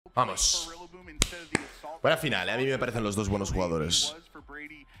Vamos. Buena final, ¿eh? A mí me parecen los dos buenos jugadores.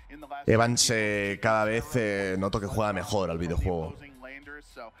 Evans cada vez noto que juega mejor al videojuego.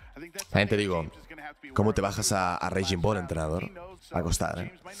 También te digo, ¿cómo te bajas a Raging Ball, entrenador? Va a costar,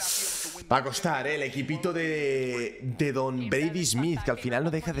 ¿eh? Va a costar, ¿eh? El equipito de Don Brady Smith, que al final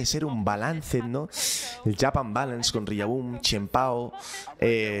no deja de ser un balance, ¿no? El Japan Balance con Rillaboom, Chenpao,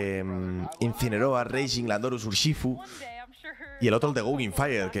 Incineroar, Raging, Landorus, Urshifu. Y el otro, el de Going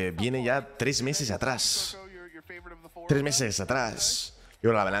Fire, que viene ya 3 meses atrás. 3 meses atrás. Yo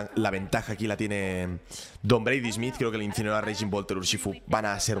creo que la ventaja aquí la tiene Don Brady Smith. Creo que el Incineroar, Raging Bolt, Urshifu van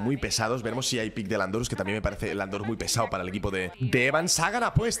a ser muy pesados. Veremos si hay pick de Landorus, que también me parece Landorus muy pesado para el equipo de Evans. Hagan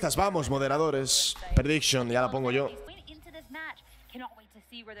apuestas, vamos, moderadores. Prediction, ya la pongo yo.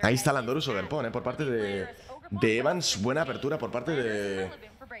 Ahí está Landorus Overpon, por parte de Evans. Buena apertura por parte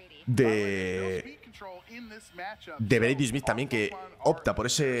de Brady Smith también, que opta por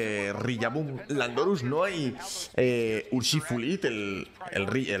ese Rillaboom Landorus. No hay Urshifu Lead,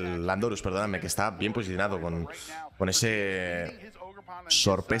 el Landorus, perdóname, que está bien posicionado con ese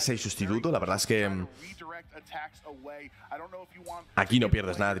sorpresa y sustituto. La verdad es que aquí no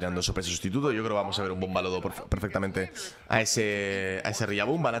pierdes nada tirando sorpresa y sustituto. Yo creo que vamos a ver un bombalodo perfectamente a ese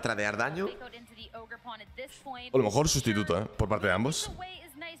Rillaboom. Van a tradear daño. O a lo mejor sustituto, por parte de ambos.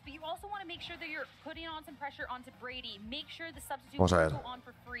 Vamos a ver.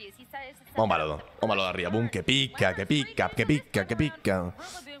 Bombalodo arriba. Boom, que pica, que pica, que pica, que pica.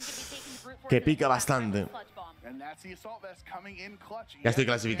 Que pica bastante. Ya estoy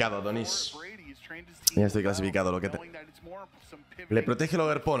clasificado, Donis. Ya estoy clasificado. ¿Le protege el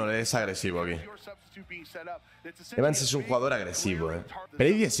Overpon o le es agresivo aquí? Evans es un jugador agresivo,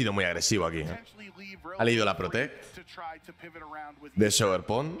 Brady ha sido muy agresivo aquí, Ha leído la Protect de ese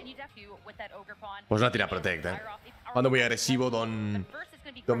Overpon. Pues no tira Protect, Cuando muy agresivo, Don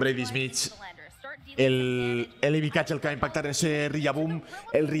Brady Smith. El Eevee Catch, el que va a impactar en ese Rillaboom.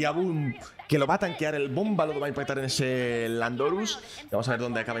 El Rillaboom que lo va a tanquear. El Bombalodo va a impactar en ese Landorus. Vamos a ver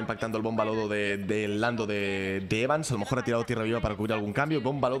dónde acaba impactando el Bombalodo del Lando de Evans. A lo mejor ha tirado tierra viva para cubrir algún cambio.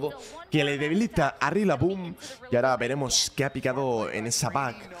 Bombalodo que le debilita a Rillaboom. Y ahora veremos qué ha picado en esa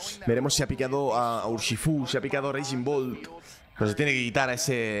back. Veremos si ha picado a Urshifu, si ha picado a Raging Bolt. Pero se tiene que quitar a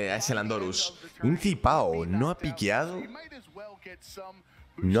ese Landorus. Incipao no ha piqueado.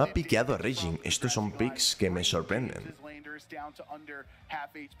 No ha piqueado a Raging. Estos son picks que me sorprenden.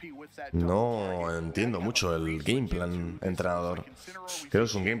 No entiendo mucho el game plan, entrenador. Creo que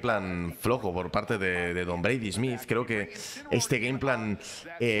es un game plan flojo por parte de Don Brady Smith. Creo que este game plan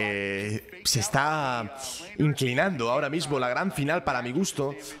se está inclinando ahora mismo. La gran final, para mi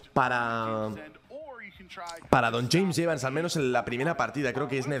gusto, para Don James Evans, al menos en la primera partida. Creo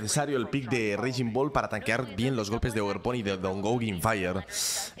que es necesario el pick de Raging Ball para tanquear bien los golpes de Overpon y de Don Going Fire.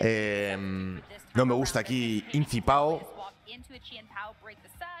 No me gusta aquí Incipao.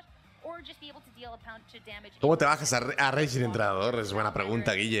 ¿Cómo te bajas a Raging, entrenador? Es buena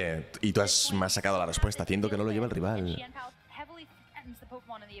pregunta, Guille. Y tú me has sacado la respuesta, haciendo que no lo lleve el rival.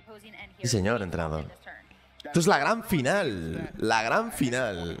 Sí, señor, entrenador. Esto es la gran final. La gran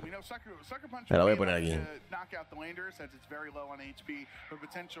final. Me la voy a poner aquí.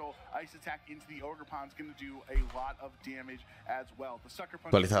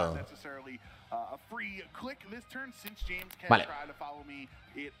 Actualizado. Vale.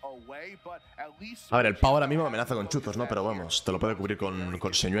 A ver, el pavo ahora mismo me amenaza con chuzos, ¿no? Pero vamos, te lo puede cubrir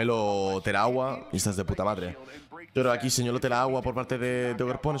con señuelo Teraagua y estás de puta madre. Pero aquí señuelo Teraagua por parte de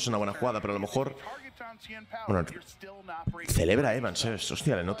Overpon es una buena jugada, pero a lo mejor... Bueno, celebra Evans,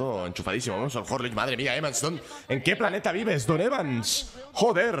 hostia, le noto enchufadísimo. Vamos al Horlich, madre mía, Evans, ¿en qué planeta vives, Don Evans?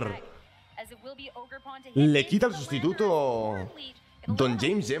 ¡Joder! Le quita el sustituto Don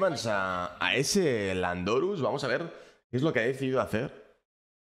James Evans a ese Landorus. Vamos a ver qué es lo que ha decidido hacer.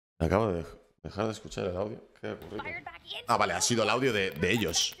 Acabo de dejar de escuchar el audio. ¿Qué ha ocurrido? Ah, vale, ha sido el audio de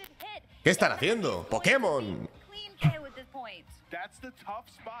ellos. ¿Qué están haciendo? ¡Pokémon!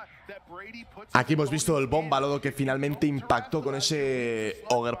 Aquí hemos visto el Bombalodo que finalmente impactó con ese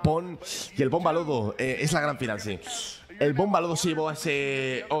Overpon. Y el Bombalodo es la gran final, sí. El Bombalodo se llevó a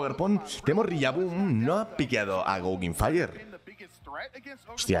ese Overpon. Tenemos Rillaboom, no ha piqueado a Going Fire.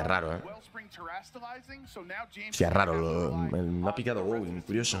 Hostia, raro, Hostia, raro. No ha picado Going,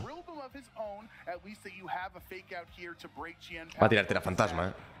 curioso. Va a tirar tira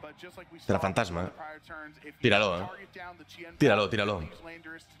fantasma, Tira fantasma, Tíralo, Tíralo, tíralo.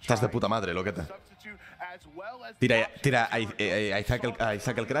 Estás de puta madre, loqueta. Tira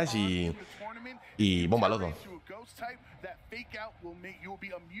Isaac el Crash y bomba lodo.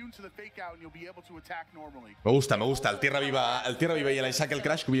 Me gusta. El tierra viva y el Isaac el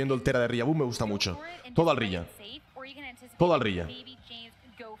Crash cubriendo el Tera de Rillaboom me gusta mucho. Todo al Rilla. Todo al Rilla.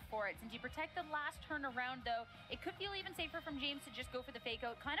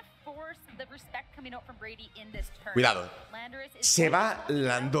 Cuidado. Se va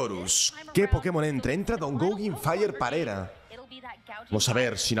Landorus. ¿Qué Pokémon entra? Entra Don Gogin Fire Parera. Vamos a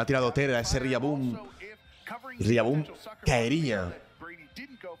ver, si no ha tirado Tera ese Rillaboom. Rillaboom caería.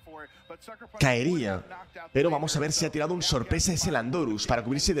 Pero vamos a ver si ha tirado un sorpresa ese Landorus para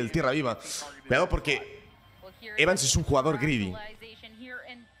cubrirse del tierra viva. Cuidado porque Evans es un jugador greedy.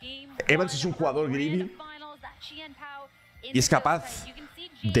 Y es capaz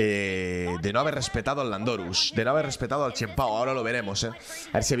de no haber respetado al Landorus, de no haber respetado al Chien-Pao. Ahora lo veremos, A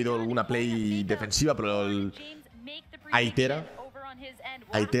ver si ha habido alguna play defensiva, pero Aitera.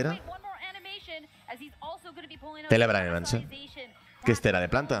 Celebra Evans, ¿Qué es Tera? ¿De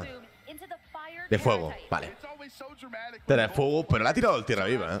planta? De fuego, vale. Tera de fuego, pero le ha tirado el tierra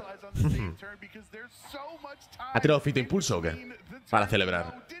viva, ¿Ha tirado Fito Impulso o qué? Para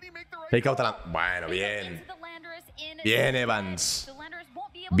celebrar. Fake out a la... Bueno, bien. Bien, Evans.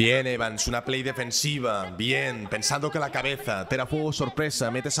 Bien, Evans. Una play defensiva. Bien. Pensando que la cabeza. Tera fuego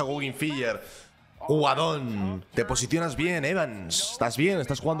sorpresa. Metes a Gogin Filler. Jugadón. Te posicionas bien, Evans. Estás bien.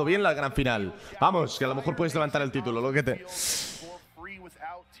 Estás jugando bien la gran final. Vamos, que a lo mejor puedes levantar el título, loquete.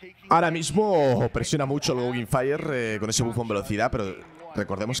 Ahora mismo presiona mucho el Gogin Fire con ese buffo en velocidad, pero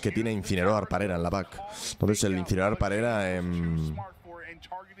recordemos que tiene Incineroar Parera en la back. Entonces el Incineroar Parera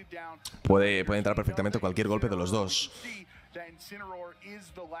puede entrar perfectamente cualquier golpe de los dos.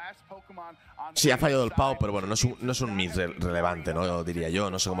 Sí, ha fallado el Pau, pero bueno, no es un miss relevante, ¿no? Diría yo.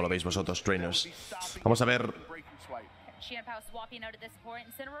 No sé cómo lo veis vosotros, trainers. Vamos a ver.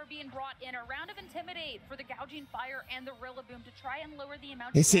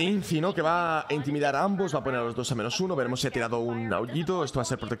 Ese Infi, ¿no? Que va a intimidar a ambos. Va a poner a los dos a -1. Veremos si ha tirado un aullido. Esto va a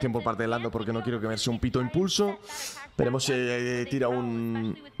ser protección por parte de Lando porque no quiero que verse un pito impulso. Veremos si tira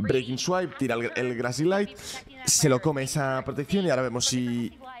un Breaking Swipe. Tira el Grassy Light. Se lo come esa protección y ahora vemos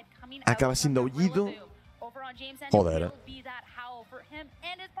si acaba siendo aullido. Joder,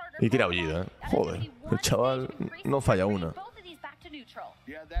 Y tira aullido, Joder, el chaval no falla una.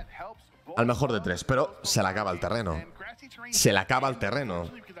 Al mejor de 3, pero se le acaba el terreno. Se le acaba el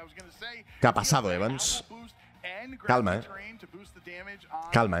terreno. ¿Qué ha pasado, Evans? Calma,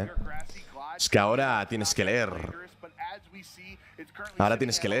 Calma, Es que ahora tienes que leer. Ahora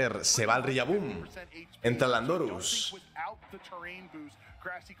tienes que leer. Se va el Rillaboom. Entra el Landorus.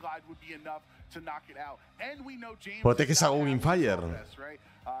 Proteges a Gogin Fire.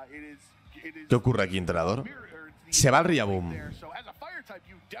 ¿Qué ocurre aquí, entrenador? Se va el Rillaboom.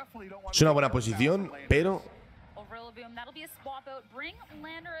 Es una buena posición, pero...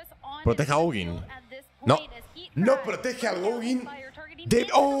 Protege a Gogin. No. No protege al Gogin.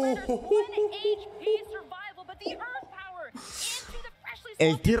 ¡Oh!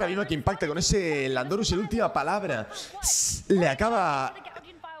 El tierra viva que impacta con ese Landorus en última palabra. Se lo acaba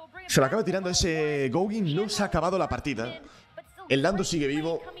tirando ese Gogin. No se ha acabado la partida. El Lando sigue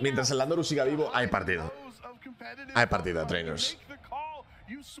vivo. Mientras el Landorus siga vivo, hay partido. Hay partida, trainers.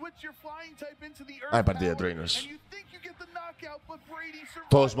 Hay partida, trainers. De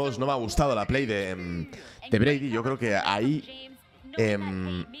todos modos, no me ha gustado la play de Brady. Yo creo que ahí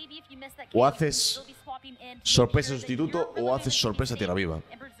o haces sorpresa sustituto o haces sorpresa tierra viva.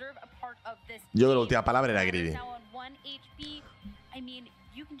 Yo creo que la última palabra era greedy.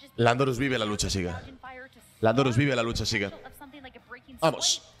 Landorus vive, la lucha sigue. Landorus vive, la lucha sigue.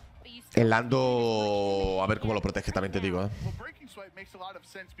 Vamos. El Lando, a ver cómo lo protege, también te digo,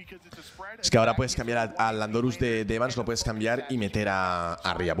 Es que ahora puedes cambiar al Landorus de Evans, lo puedes cambiar y meter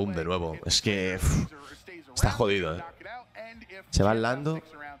a Rillaboom de nuevo. Es que está jodido, Se va el Lando.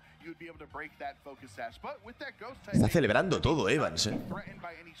 Está celebrando todo Evans,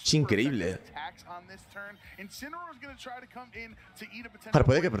 Es increíble. Ahora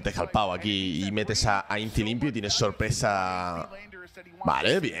puede que proteja al Pau aquí y metes a Inti limpio y tienes sorpresa.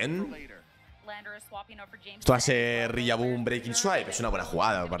 Vale, bien. Esto va a ser Rillaboom Breaking Swipe. Es una buena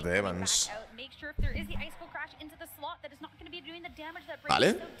jugada por parte de Evans.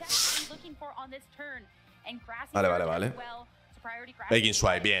 Vale. Vale. Breaking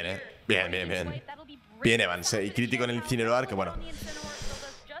Swipe, bien, Bien. Bien, Evans, y crítico en el Incineroar, que bueno.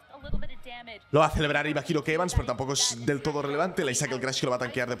 Lo va a celebrar, imagino que Evans, pero tampoco es del todo relevante. Le saca el crash que lo va a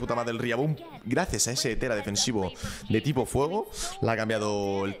tanquear de puta madre el Riaboom. Gracias a ese Tera defensivo de tipo fuego, le ha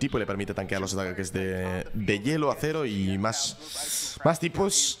cambiado el tipo y le permite tanquear los ataques de hielo, acero y más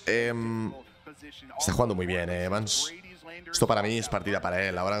tipos. Está jugando muy bien, Evans. Esto para mí es partida para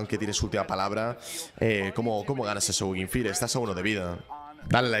él. Ahora, aunque tiene su última palabra, ¿cómo ganas ese Wingfire? Estás a 1 de vida.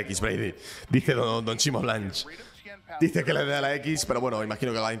 Dale la X, Brady. Dice Don Chimo Blanche. Dice que le da la X, pero bueno,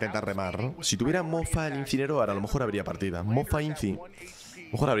 imagino que lo va a intentar remar, ¿no? Si tuviera Mofa el Incineroar, a lo mejor habría partida. Mofa Inci. A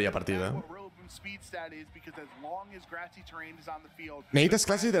lo mejor habría partida. ¿Necesitas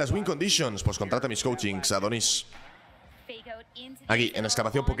clases de las win conditions? Pues contrata mis coachings, Adonis. Aquí, en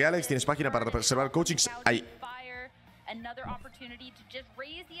exclamación PokeAlex, tienes página para reservar coachings. Ahí. Another opportunity to just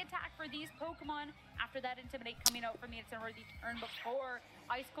raise the attack for these Pokemon. After that Intimidate coming out from the turn before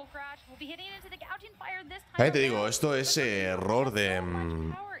Icicle Crash will be hitting into the Gouging Fire this time. También te digo, esto es error de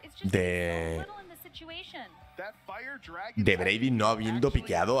Brady no habiendo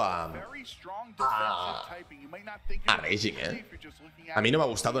piqueado a Raging, A mí no me ha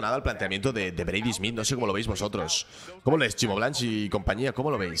gustado nada el planteamiento de Brady Smith. No sé cómo lo veis vosotros. ¿Cómo lo ves, Chimo Blanche y compañía?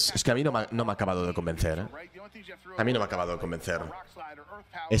 ¿Cómo lo veis? Es que a mí no me ha acabado de convencer, A mí no me ha acabado de convencer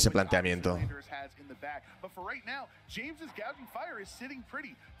ese planteamiento.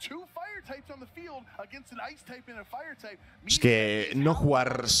 Es que no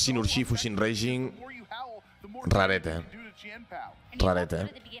jugar sin Urshifu, sin Raging, rarete.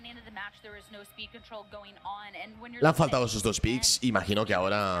 Rarete. Le han faltado esos dos picks. Imagino que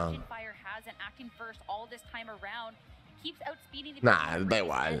ahora... Nah, da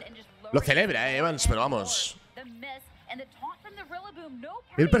igual. Lo celebra, Evans, pero vamos.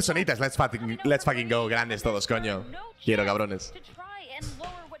 1000 personitas, let's fucking go. Grandes todos, coño. Quiero, cabrones.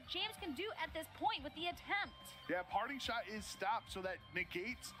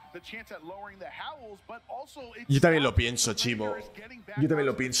 Yo también lo pienso, Chimo. Yo también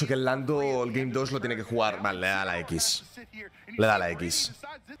lo pienso que el Lando, el Game 2 lo tiene que jugar. Vale, le da la X. Le da la X.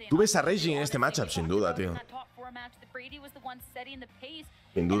 Tú ves a Raging en este matchup, sin duda, tío.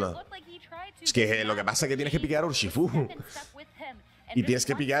 Sin duda. Es que lo que pasa es que tienes que piquear a Urshifu. Y tienes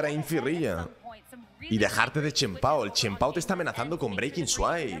que piquear a Infirrilla. Y dejarte de Chempao. El Chempao te está amenazando con Breaking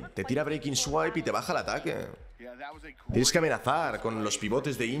Swipe. Te tira Breaking Swipe y te baja el ataque. Tienes que amenazar con los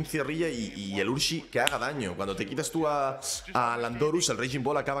pivotes de Infirilla y el Urshi que haga daño. Cuando te quitas tú a Landorus, el Raging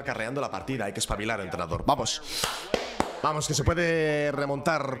Ball acaba carreando la partida. Hay que espabilar, entrenador. Vamos. Vamos, que se puede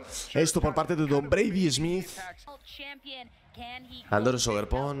remontar esto por parte de Don Brady Smith. Landorus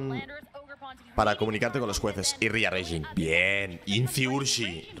Ogerpon para comunicarte con los jueces. Y Ria Raging. Bien. Inci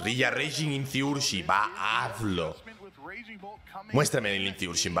Urshi. Ria Raging, Inci Urshi. Va, hazlo. Muéstrame el Inci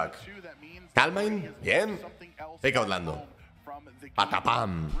Urshi back. Calmine. Bien. Take out Lando.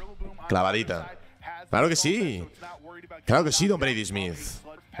 Patapam. Clavadita. Claro que sí. Claro que sí, Don Brady Smith.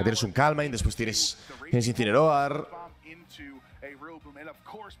 Ya tienes un Calmine, después tienes Incineroar.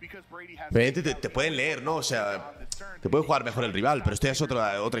 Te pueden leer, ¿no? O sea, te puede jugar mejor el rival, pero esto ya es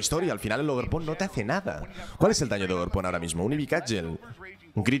otra historia. Al final el Ogerpon no te hace nada. ¿Cuál es el daño de Ogerpon ahora mismo? Un Ibicagel.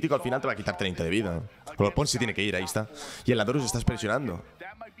 Un crítico al final te va a quitar 30 de vida. Ogerpon sí tiene que ir, ahí está. Y el Landorus estás presionando.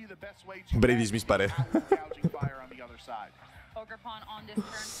 Brady Smith pared.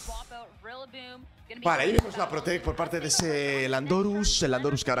 Vale, ahí vemos la Protect por parte de ese Landorus. El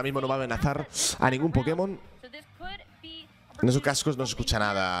Landorus que ahora mismo no va a amenazar a ningún Pokémon. En esos cascos no se escucha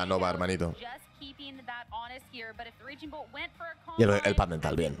nada, Nova, hermanito. Y el pad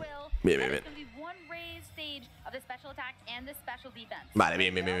mental, bien. Bien, bien, bien. Vale,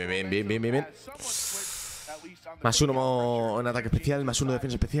 bien, bien, bien, bien, bien, bien, bien, bien. +1 en ataque especial, +1 de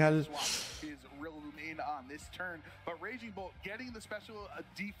defensa especial.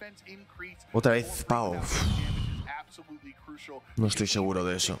 Otra vez, Pau. No estoy seguro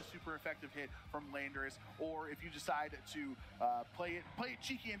de eso.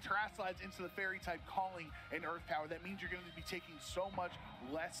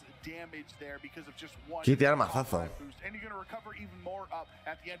 Quiere tirar mazazo.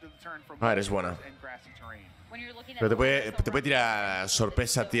 A ver, es buena. Pero te puede tirar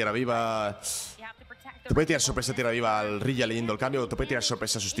sorpresa tierra viva. Te puede tirar sorpresa tierra viva al Rilla leyendo el cambio, o te puede tirar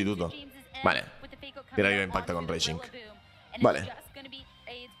sorpresa sustituto. Vale. Tierra viva impacta con Raging. Vale.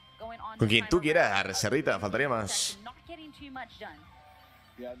 Con quien tú quieras, Serrita, faltaría más.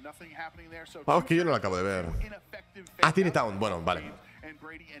 Vamos, que yo no lo acabo de ver. Ah, tiene Town. Bueno, vale.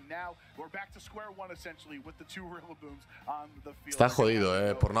 Está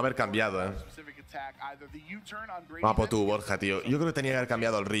jodido, por no haber cambiado, Va por tu Borja, tío. Yo creo que tenía que haber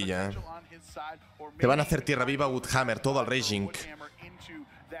cambiado al Rilla, Te van a hacer tierra viva, Woodhammer, todo al Raging.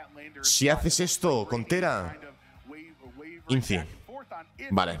 Si haces esto con Tera, Inci.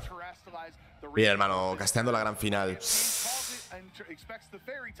 Vale. Bien, hermano, casteando la gran final.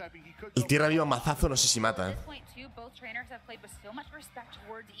 El tierra viva mazazo, no sé si mata,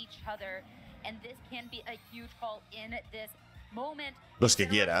 Los que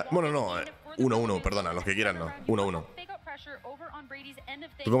quiera. Bueno, no, 1-1, perdona, los que quieran no. 1-1.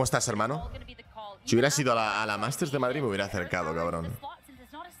 ¿Tú cómo estás, hermano? Si hubiera sido a la Masters de Madrid me hubiera acercado, cabrón.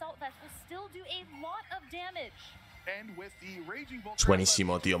 Es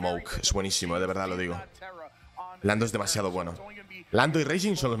buenísimo, tío, Moke. Es buenísimo, de verdad lo digo. Lando es demasiado bueno. Lando y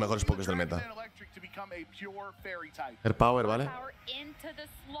Raging son los mejores pokés del meta. Air Power, ¿vale?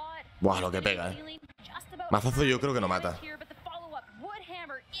 Buah, lo que pega, Mazazo yo creo que no mata.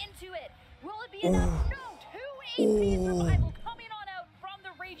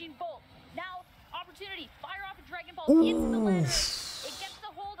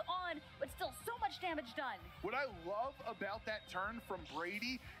 What I love about that turn from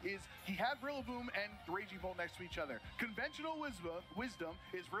Brady is he had Rillaboom and Raging Bolt next to each other. Conventional wisdom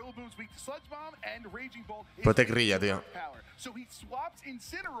is Rillaboom's weak to Sludge Bomb and Raging Bolt is Protect Rilla, tío. So he swaps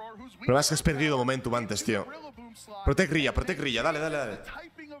Incineroar, who's weak. Pero es que has perdido momentum antes, tío. Protect Rilla, dale, dale, dale.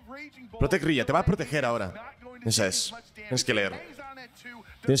 Protect Rilla, te va a proteger ahora. Esa es. Tienes que leer.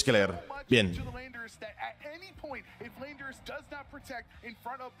 Tienes que leer. Bien.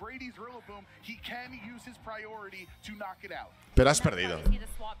 Pero has perdido.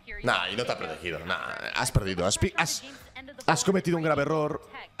 Nah, y no te ha protegido. Nah, has perdido. Has cometido un grave error.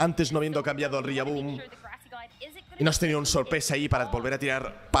 Antes no habiendo cambiado el Rillaboom. Y no has tenido un sorpresa ahí para volver a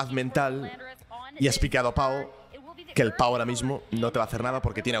tirar paz mental. Y has picado a Pao. Que el Pao ahora mismo no te va a hacer nada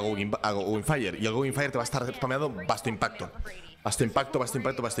porque tiene a Going Fire. Y el Going Fire te va a estar spameando vasto impacto. Vasto impacto.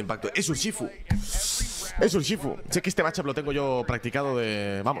 Es Urshifu. Sé que este matchup lo tengo yo practicado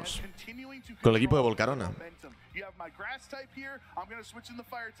de... Vamos. Con el equipo de Volcarona. You have my grass type here. I'm going to switch in the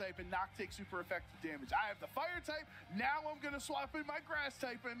fire type and not take super effective damage. I have the fire type. Now I'm going to swap in my grass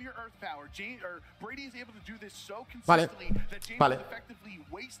type and your earth power. Brady is able to do this so consistently that James is effectively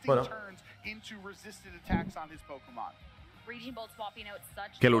wasting turns into resisted attacks on his Pokemon.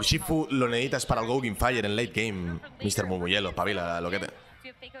 Que el Urshifu lo necesitas para el Going Fire en late game. Mr. Murmuyelo, pavila, lo que te...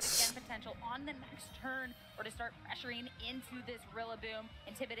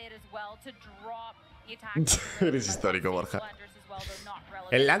 Eres histórico, Borja.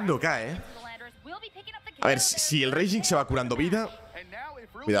 El Lando cae, A ver, si el Raging se va curando vida,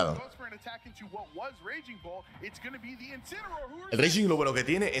 cuidado. El Raging lo bueno que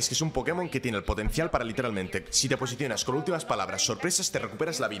tiene es que es un Pokémon que tiene el potencial para literalmente, si te posicionas con últimas palabras, sorpresas, te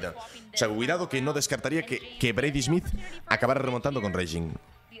recuperas la vida. O sea, cuidado que no descartaría que Brady Smith acabara remontando con Raging.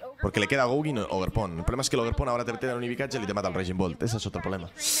 Porque le queda Gogin o Overpon. El problema es que el Overpon ahora te mete en un Eevee-Catcher y te mata al Raging Bolt. Ese es otro problema.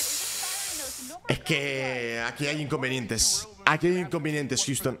 Es que aquí hay inconvenientes. Aquí hay inconvenientes,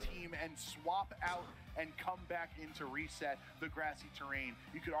 Houston. And come back into reset the grassy terrain.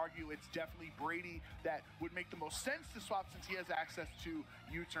 You could argue it's definitely Brady that would make the most sense to swap since he has access to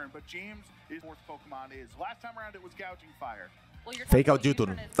U-turn, but James is fourth Pokemon is. Last time around it was Gouging Fire. Fake out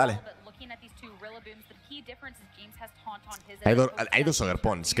U-turn, dale. Hay dos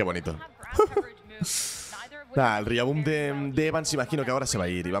Overpons, qué bonito. El Rillaboom de Evans imagino que ahora se va a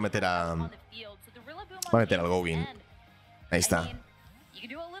ir y va a meter al Gogin. Ahí está.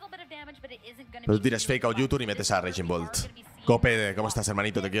 Tú tiras Fake Out U-turn y metes a Raging Bolt. Cope, ¿cómo estás,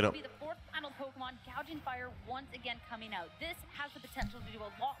 hermanito? Te quiero.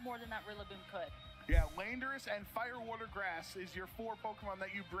 Yeah, Landorus and Fire Water Grass is your four Pokemon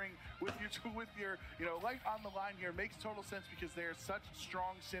that you bring with your life on the line here. Makes total sense because they're such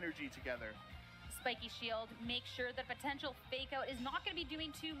strong synergy together. Spiky Shield, make sure that potential Fake Out is not going to be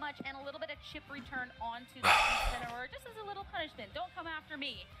doing too much, and a little bit of chip return onto the Incineroar, just as a little punishment. Don't come after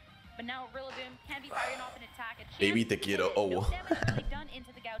me. But now Rillaboom can be firing off an attack. Baby, te quiero. Oh. Done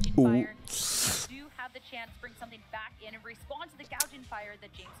into the Gouging Fire. You do have the chance to bring something back in and respond to the Gouging Fire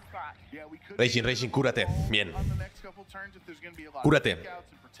that James has brought. Raging, cúrate. Bien. Cúrate.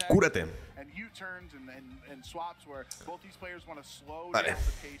 Cúrate. Vale.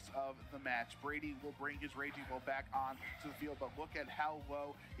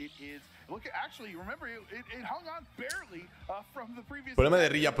 El problema de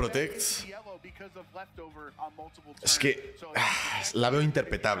Rilla Protect es que la veo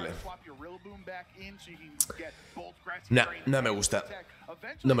interpretable. No me gusta.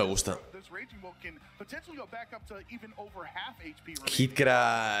 No me gusta. Hit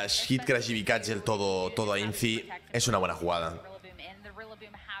Crash y Eevee-Catcher todo a Inci es una buena jugada.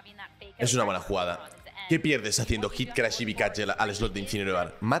 Es una buena jugada. ¿Qué pierdes haciendo hit, crash y bicatch al slot de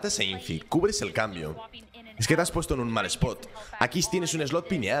incinerar? Matas a Infi, cubres el cambio. Es que te has puesto en un mal spot. Aquí tienes un slot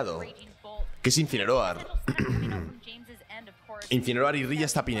pineado, que es incinerar. Incinerar y Rilla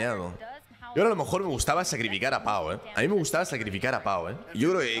está pineado. Yo a lo mejor me gustaba sacrificar a Pau, A mí me gustaba sacrificar a Pau,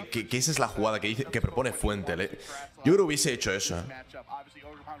 Yo creo que esa es la jugada que propone Fuente, Yo creo que hubiese hecho eso,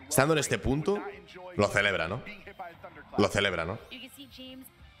 Estando en este punto, lo celebra, ¿no? Lo celebra, ¿no?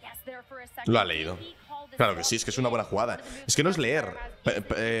 Lo ha leído. Claro que sí, es que es una buena jugada. Es que no es leer.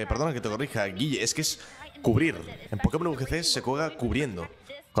 Perdona que te corrija, Guille, es que es cubrir. En Pokémon UGC se juega cubriendo.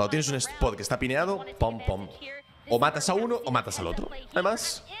 Cuando tienes un spot que está pineado, pom, pom. O matas a uno o matas al otro.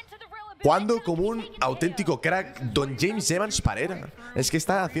 Además, jugando como un auténtico crack, Don James Evans Parera. Es que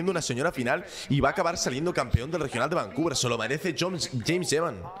está haciendo una señora final y va a acabar saliendo campeón del regional de Vancouver. Se lo merece James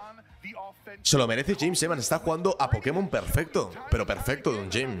Evans. Se lo merece James Evans. Está jugando a Pokémon perfecto. Pero perfecto, Don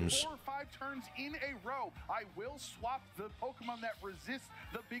James.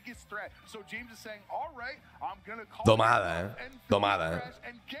 Domada, Domada,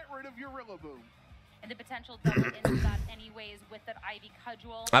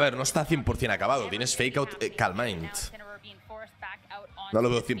 A ver, no está 100% acabado. Tienes Fake Out Calmind. No lo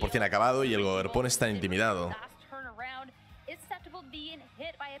veo 100% acabado y el Goverpon está intimidado.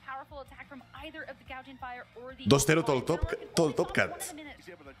 2-0 todo el Top Cat.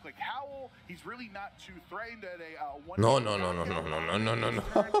 No.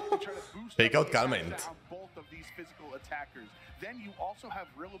 Fake Out Calmind.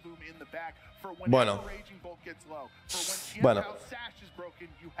 Bueno.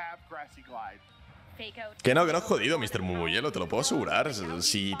 Que no es jodido, Mr. Mumuyelo, te lo puedo asegurar.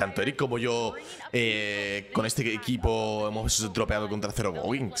 Si tanto Eric como yo con este equipo hemos dropeado contra 0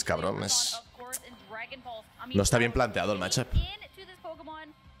 Wings, cabrón. No está bien planteado el matchup.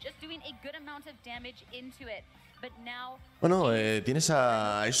 Bueno, tienes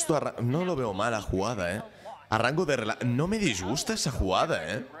a esto. No lo veo mal la jugada, A rango de no me disgusta esa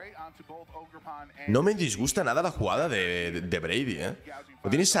jugada, No me disgusta nada la jugada de Brady, Lo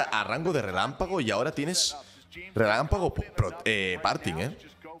tienes a rango de relámpago y ahora tienes relámpago parting,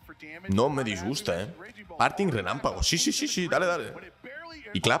 No me disgusta, Parting relámpago. Sí, dale.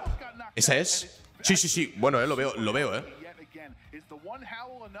 Y clap. ¿Esa es? Sí. Bueno, lo veo,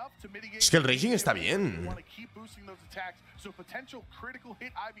 Es que el Raging está bien.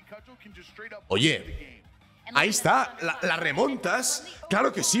 Oye, ahí está, la remontas.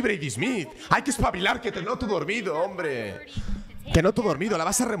 Claro que sí, Brady Smith. Hay que espabilar, que te noto dormido, hombre. Te noto dormido, la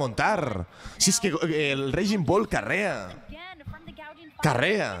vas a remontar. Si es que el Raging Ball carrea.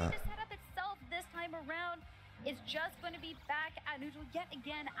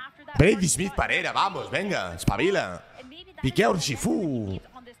 Brady Smith Parera, vamos, venga, espabila. Piqué a Urshifu.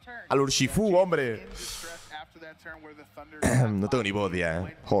 Al Urshifu, hombre. No tengo ni voz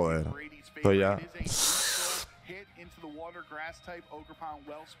ya, Joder. Estoy ya.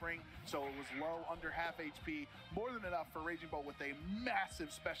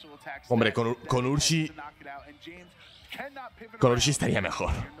 Hombre, con Urshi. Con Urshi estaría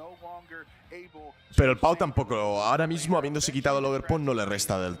mejor. Pero el Pau tampoco. Ahora mismo, habiéndose quitado el Overpon, no le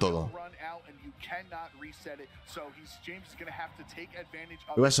resta del todo.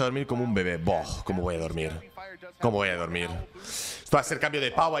 Vas a dormir como un bebé. Boh, ¿cómo voy a dormir? ¿Cómo voy a dormir? Esto va a ser cambio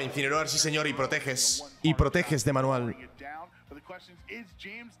de Pau a incinerar, sí señor, y proteges. Y proteges de manual.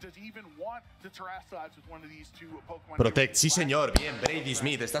 Protect, sí señor, bien, Brady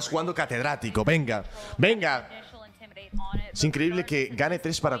Smith, estás jugando catedrático, venga. Es increíble que gane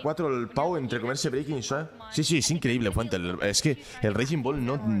 3-4 el Pau entre comerse Breaking y Swap. Sí, es increíble, Fuente. Es que el Raging Ball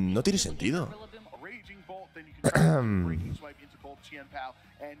no tiene sentido.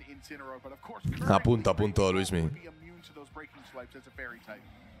 Apunto, Luismi.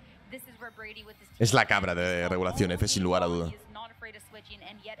 Es la cabra de regulación F, sin lugar a duda.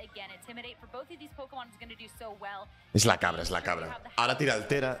 Es la cabra. Ahora tira el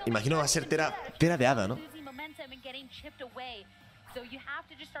Tera. Imagino va a ser Tera de hada, ¿no?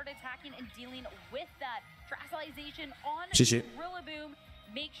 Sí.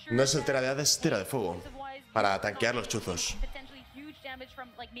 No es el Tera de hada, es Tera de fuego. Para tanquear los chuzos.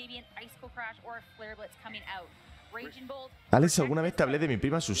 Alex, ¿alguna vez te hablé de mi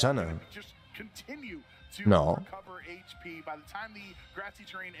prima Susana? No.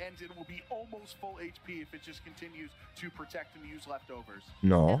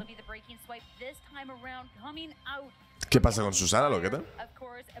 No. ¿Qué pasa con Susana, loqueta? Of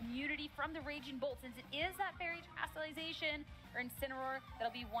course, immunity from the Raging Bolt, since it is that fairy terastallization or incineroar,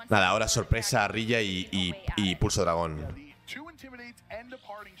 that'll be one. Nada, ahora sorpresa, Rilla y pulso dragón.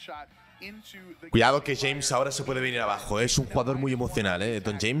 Cuidado que James ahora se puede venir abajo. Es un jugador muy emocional,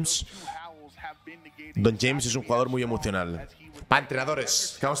 Don James. Don James es un jugador muy emocional. Para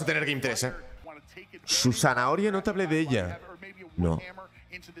entrenadores, que vamos a tener Game 3, Susana Oria, no te hablé de ella. No.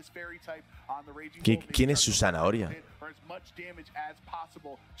 ¿Quién es Susana Oria?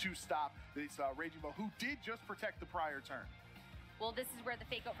 Well, this is where the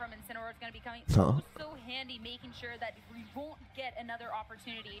fake out from Incineroar is going to be coming so handy, making sure that we won't get another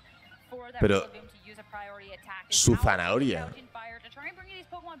opportunity for that Rillaboom to use a priority attack. Su zanahoria. To try and bring these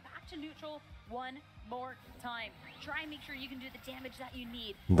Pokemon back to neutral one more time. Try and make sure you can do the damage that you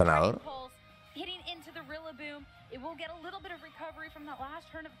need. Ganador. Hitting into the Rillaboom, it will get a little bit of recovery from that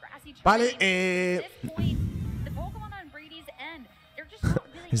last turn of grassy terrain. Vale, At this point, the Pokemon on Brady's end, they're just not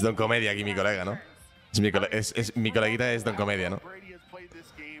really es Don Comedia aquí mi colega, ¿no? Mi coleguita es Don Comedia, ¿no?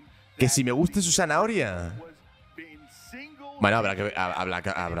 Que si me gusta su zanahoria. Bueno, habrá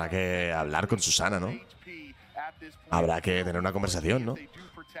que hablar con Susana, ¿no? Habrá que tener una conversación, ¿no?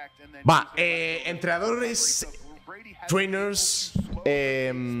 Va, entrenadores, trainers,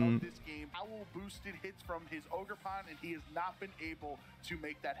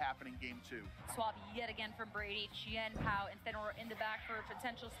 Swap yet again from Brady, Chien, Pao, and Fenor in the back for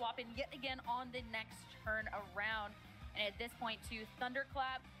potential swapping yet again on the next turn around. And at this point, to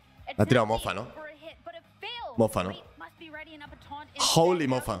Thunderclap. Ha tirado mofa, ¿no? Mofa, ¿no? Holy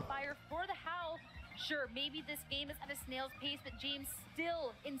mofa. Sure, maybe this game is at a snail's pace, but James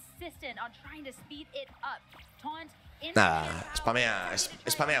still insistent on trying to speed it up. Taunt. Nada,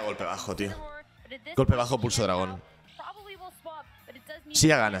 spamea golpe bajo, tío. Golpe bajo, pulso dragón. Si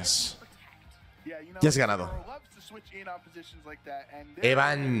ya ganas. Ya has ganado.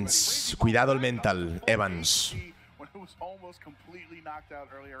 Evans, cuidado el mental, Evans.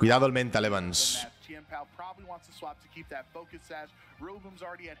 Cuidado el mental, Evans.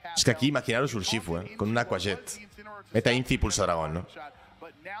 Es que aquí imaginaros un Shifu, con un Aquajet. Meta Inci y pulso dragón, ¿no?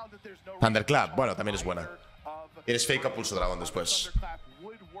 Thunderclap, bueno, también es buena. Tienes fake a pulso dragón después.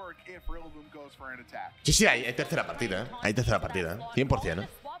 Sí, hay tercera partida, Hay tercera partida, 100%,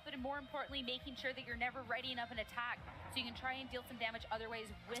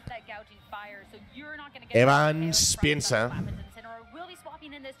 Evans, piensa.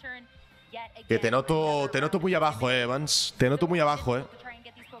 Que te noto muy abajo, Evans. Te noto muy abajo,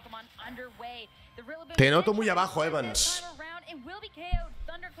 Te noto muy abajo, Evans.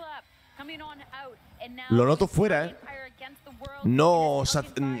 Lo noto fuera, No se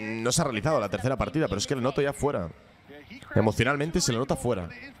ha realizado la tercera partida, pero es que lo noto ya fuera. Emocionalmente se lo nota fuera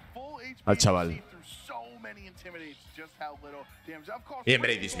al chaval. Bien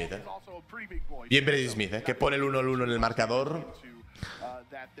Brady Smith, Bien Brady Smith, que pone el 1-1 en el marcador.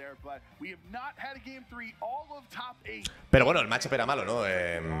 Pero bueno, el matchup era malo, ¿no?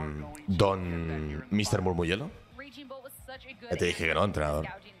 Don Mr. Murmuyelo. Ya te dije que no, entrenador.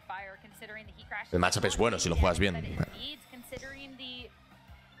 El matchup es bueno si lo juegas bien.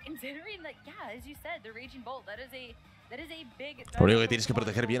 Lo único que tienes que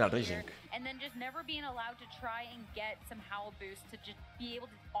proteger bien al Raging.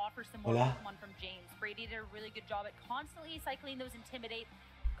 Hola.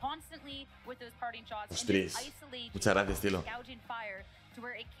 Ostras. Muchas gracias, Tilo.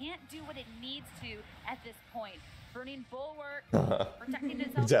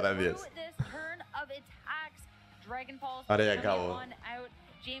 Muchas gracias. Ahora ya acabo.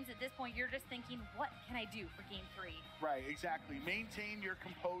 James, at this point, you're just thinking, what can I do for game 3? Right, exactly. Maintain your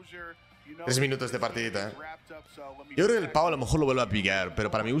composure. 3 minutos de partidita, Yo creo que el Pau a lo mejor lo vuelve a picar,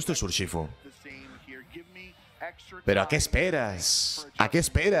 pero para mi gusto es Urshifu. Pero ¿a qué esperas? ¿A qué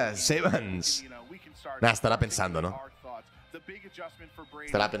esperas, Evans? Nada, estará pensando, ¿no?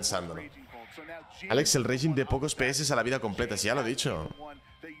 Estará pensando, ¿no? Alex, el Raging de pocos PS a la vida completa, sí, ya lo he dicho.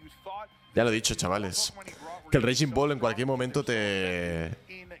 Ya lo he dicho, chavales. Que el Raging Ball en cualquier momento te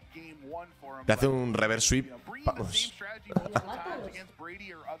hace un reverse sweep. Vamos.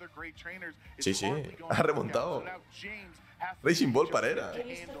 Sí, ha remontado. Raging Ball parera.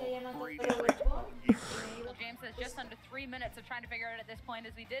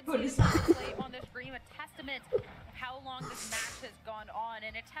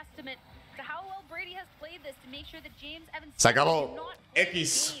 Se acabó.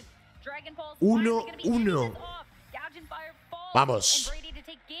 X. 1-1. Vamos.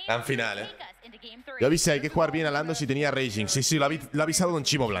 Gran final, Yo avisé, hay que jugar bien a Lando si tenía Raging. Sí, lo ha avisado Don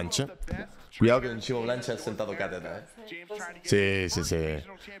Chimo Blanche. Cuidado que en Chivo Blanche ha sentado cátedra, Sí, sí, sí.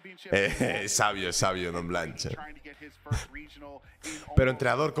 Sabio, Don Blanche. Pero,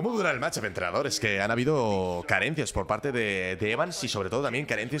 entrenador, ¿cómo dura el matchup, entrenador? Es que han habido carencias por parte de Evans y sobre todo también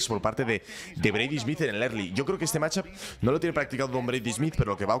carencias por parte de Brady Smith en el early. Yo creo que este matchup no lo tiene practicado Don Brady Smith,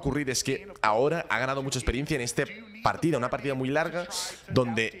 pero lo que va a ocurrir es que ahora ha ganado mucha experiencia en esta partida, una partida muy larga,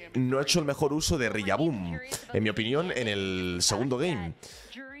 donde no ha hecho el mejor uso de Rillaboom, en mi opinión, en el segundo game.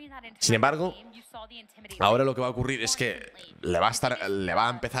 Sin embargo, ahora lo que va a ocurrir es que le va a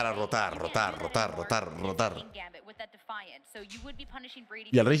empezar a rotar.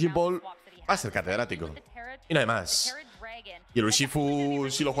 Y el Raging Ball va a ser catedrático. Y no hay más. Y el Urshifu,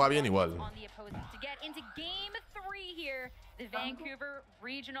 si lo juega bien, igual.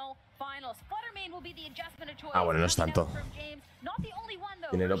 Ah, bueno, no es tanto.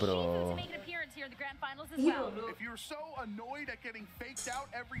 Dinero, pero...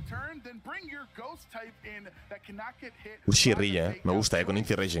 Urshi rilla, me gusta, con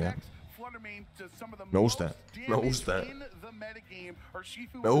Inci Raging, Me gusta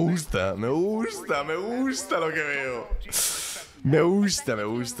lo que veo. Me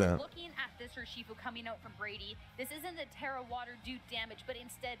gusta.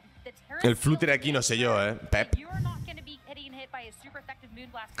 El Flutter aquí no sé yo, Pep.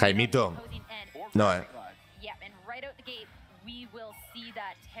 Jaimito. No,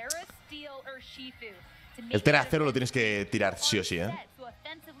 El Tera 0 lo tienes que tirar sí o sí,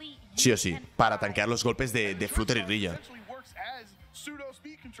 Sí o sí, para tanquear los golpes de Flutter y Rilla.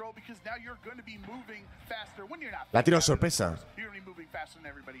 La ha tirado sorpresa.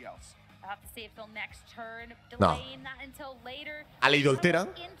 No. Ha leído el Tera.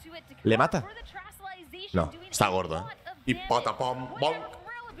 ¿Le mata? No, está gordo, Y patapam, bom.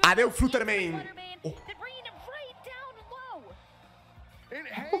 Adeu, Fluttermane.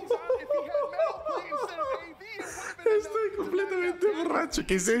 Estoy completamente borracho.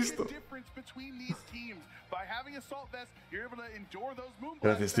 ¿Qué es esto?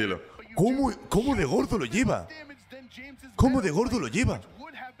 Gracias, estilo. ¿Cómo de gordo lo lleva? ¿Cómo de gordo lo lleva?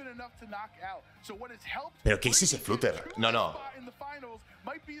 ¿Pero qué es ese Flutter? No.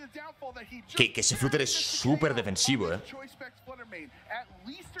 Que ese Flutter es súper defensivo,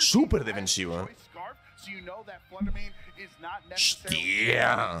 Súper defensivo,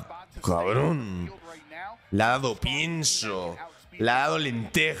 Hostia, cabrón. Le ha dado pienso. Le ha dado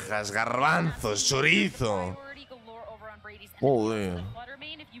lentejas, garbanzos, chorizo. Joder.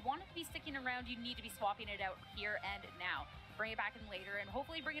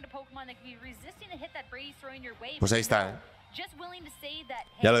 Pues ahí está,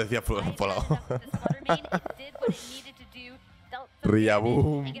 Ya lo decía Polao.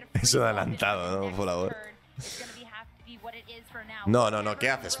 Rillaboom. Es un adelantado, ¿no, Polao? No, ¿qué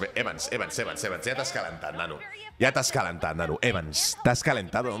haces? Evans, ya te has calentado, Nanu. Evans, te has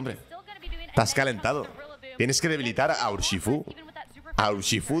calentado, hombre. Te has calentado. Tienes que debilitar a Urshifu. A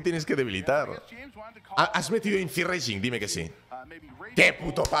Urshifu tienes que debilitar. ¿Has metido Inci Raging? Dime que sí. ¡Qué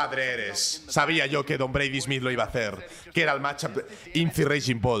puto padre eres! Sabía yo que Don Brady Smith lo iba a hacer. Que era el matchup Inci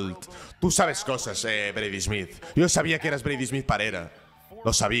Raging Bolt. Tú sabes cosas, Brady Smith. Yo sabía que eras Brady Smith Parera.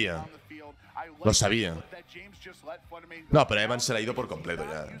 Lo sabía. No, pero Evans se le ha ido por completo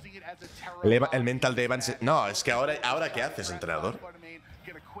ya. El mental de Evans... No, es que ahora ¿qué haces, entrenador?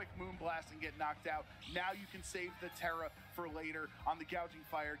 Now you can save the Terra for later on the Gouging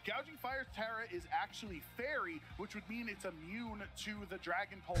Fire. Gouging Fire's Terra is actually Fairy, which would mean it's immune to the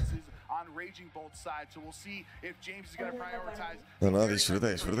Dragon Pulses on Raging Bolt's side. So we'll see if James is going to prioritize disfruta.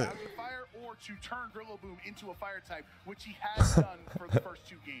 Gouging Fire or to turn Rillaboom into a Fire type, which he has done for the first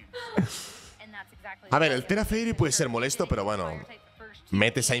 2 games. A ver, el Terra Fairy puede ser molesto, pero bueno.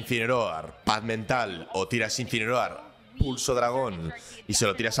 Metes a Incineroar, Paz Mental o tiras Incineroar, Pulso Dragón y se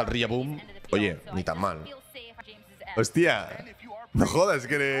lo tiras al Rillaboom. Oye, ni tan mal. Hostia, no jodas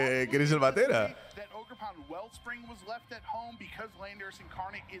que eres el batera.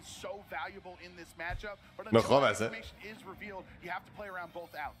 No jodas,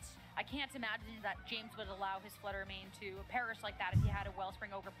 I can't imagine that James would allow his Fluttermane to perish like that if he had a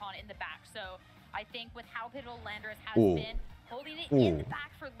Wellspring Overpawn in the back. So I think with how pivotal Landorus has been, holding it in the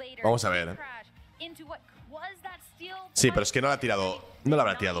back for later. Vamos a ver. Sí, pero es que no la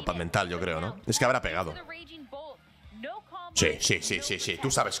habrá tirado Paz Mental, yo creo, ¿no? Es que habrá pegado. Sí.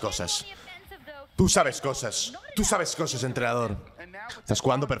 Tú sabes cosas. Tú sabes cosas, entrenador. Estás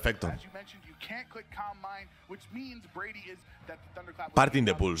jugando perfecto. Parting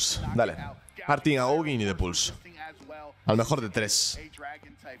de Pulse. Dale. Parting a Ogin y de Pulse. Al mejor de 3.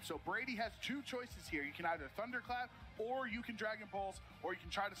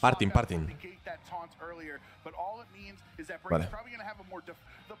 Parting. Vale.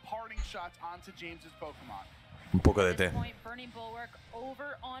 Un poco de té.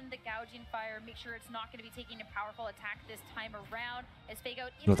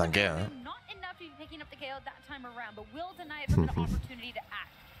 Lo tanquea, ¿eh?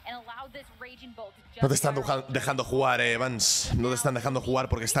 No te están dejando jugar, Evans. No te están dejando jugar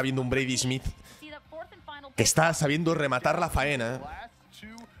porque está viendo un Brady Smith que está sabiendo rematar la faena.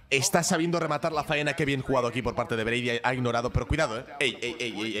 Está sabiendo rematar la faena. Qué bien jugado aquí por parte de Brady. Ha ignorado, pero cuidado, ¿eh?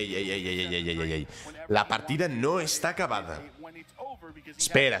 Ey. La partida no está acabada.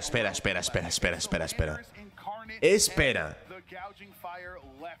 Espera. Espera.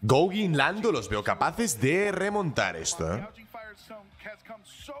 Gogi y Lando los veo capaces de remontar esto, ¿eh?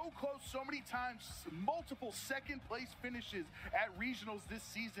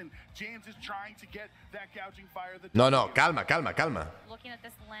 No, calma.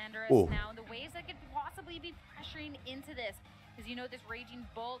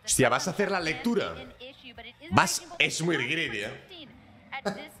 Hostia, vas a hacer la lectura. Es muy greedy, ¿eh?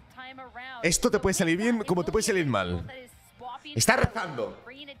 Esto te puede salir bien como te puede salir mal. Está rezando.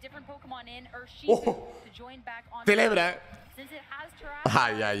 Oh, celebra.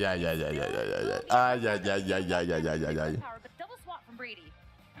 Ay.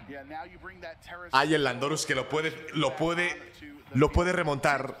 Hay el Landorus que lo puede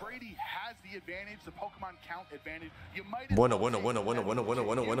remontar. Bueno.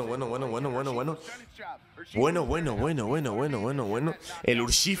 El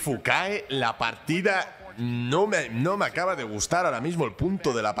Urshifu cae. La partida no me acaba de gustar ahora mismo el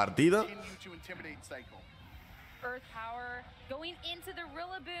punto de la partida.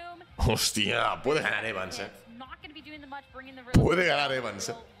 Hostia, puede ganar Evans, ¿eh? Puede ganar Evans,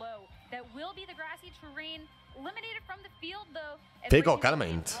 ¿eh? Take out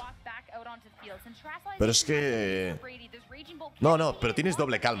Calmaint. Pero es que... No, pero tienes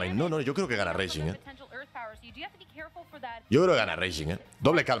doble Calmaint. No, yo creo que gana Raging, ¿eh? Yo creo que gana Raging, ¿eh?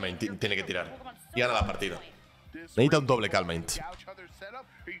 Doble Calmaint tiene que tirar. Y gana la partida. Necesita un doble Calmaint.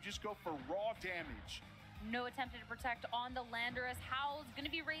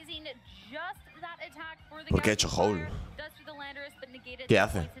 ¿Por qué ha hecho Howl? ¿Qué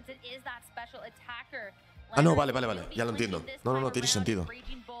hace? Ah, no, vale. Ya lo entiendo. No, tiene sentido.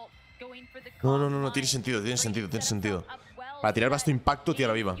 No, tiene sentido. Para tirar vasto impacto,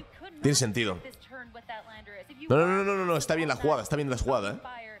 tierra viva. Tiene sentido. No, está bien la jugada, ¿eh?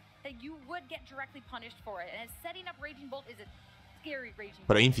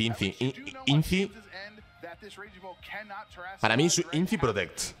 Pero Inci. Para mí es Inci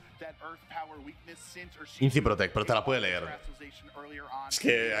Protect. Inci Protect, pero te la puede leer. Es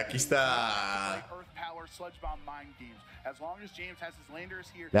que aquí está...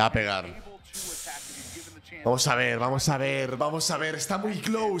 Le va a pegar. Vamos a ver. Está muy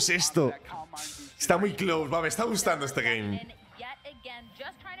close esto. Está muy close. Me está gustando este game.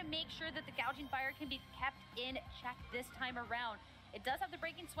 It does have the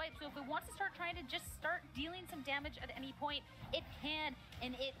breaking swipe, so if it wants to start trying to just start dealing some damage at any point, it can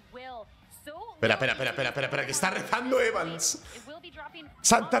and it will. Espera, que está rezando Evans.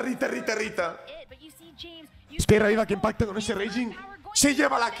 Santa Rita. Espera, viva que impacta con ese Raging. Se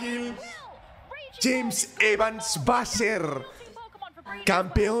lleva la kill. James Evans va a ser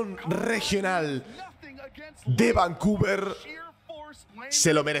campeón regional de Vancouver.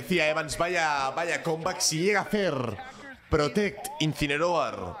 Se lo merecía Evans. Vaya comeback. Si llega a hacer Protect,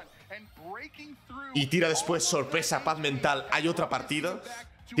 Incineroar y tira después sorpresa, paz mental, hay otra partida.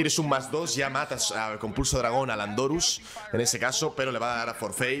 Tienes un +2, ya matas con pulso dragón a Landorus en ese caso, pero le va a dar a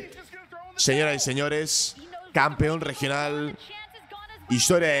Forfeit. Señoras y señores, campeón regional.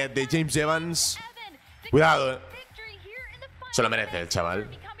 Historia de James Evans. Cuidado, Se lo merece el chaval.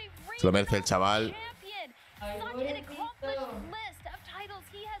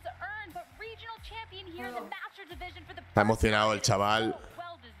 Está emocionado el chaval.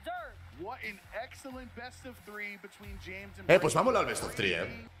 Pues vamos al Best of 3,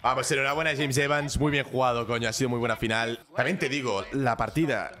 Vamos, enhorabuena James Evans. Muy bien jugado, coño. Ha sido muy buena final. También te digo, la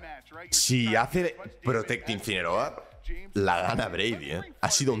partida, si hace Protect Incineroar, la gana Brady,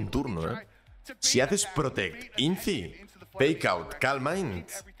 Ha sido un turno, Si haces Protect, Inci, Fake Out, Calmaint,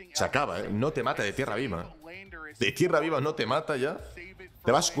 se acaba, No te mata de tierra viva. De tierra viva no te mata ya.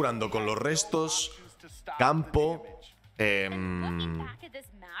 Te vas curando con los restos. Campo.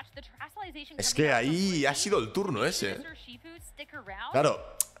 Es que ahí ha sido el turno ese.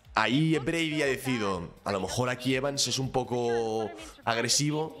 Claro, ahí Brady ha decidido, a lo mejor aquí Evans es un poco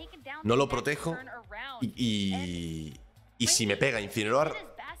agresivo, no lo protejo Y si me pega Incineroar,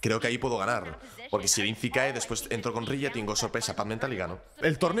 creo que ahí puedo ganar. Porque si el Inci cae, después entro con Rilla, tengo sorpresa, paz mental y gano.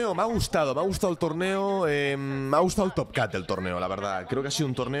 El torneo me ha gustado el torneo. Me ha gustado el Top Cat del torneo, la verdad. Creo que ha sido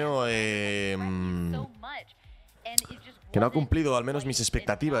un torneo que no ha cumplido al menos mis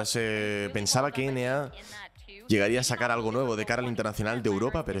expectativas. Pensaba que NA llegaría a sacar algo nuevo de cara al Internacional de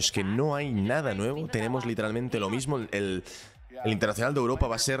Europa, pero es que no hay nada nuevo. Tenemos literalmente lo mismo. El Internacional de Europa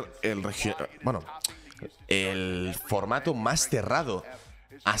va a ser el formato más cerrado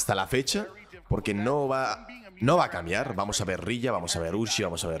hasta la fecha, porque no va a cambiar. Vamos a ver Rilla, vamos a ver Urshi,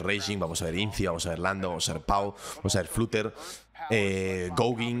 vamos a ver Raging, vamos a ver Inci, vamos a ver Lando, vamos a ver Pau, vamos a ver Flutter,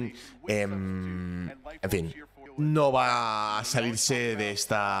 Gogin, en fin, no va a salirse de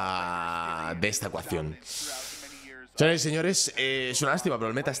esta ecuación. Señores y señores, es una lástima, pero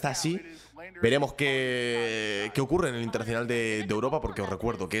el meta está así. Veremos qué ocurre en el Internacional de Europa, porque os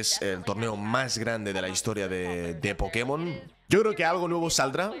recuerdo que es el torneo más grande de la historia de Pokémon. Yo creo que algo nuevo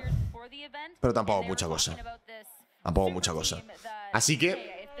saldrá, pero tampoco mucha cosa. Así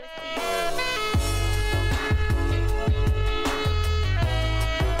que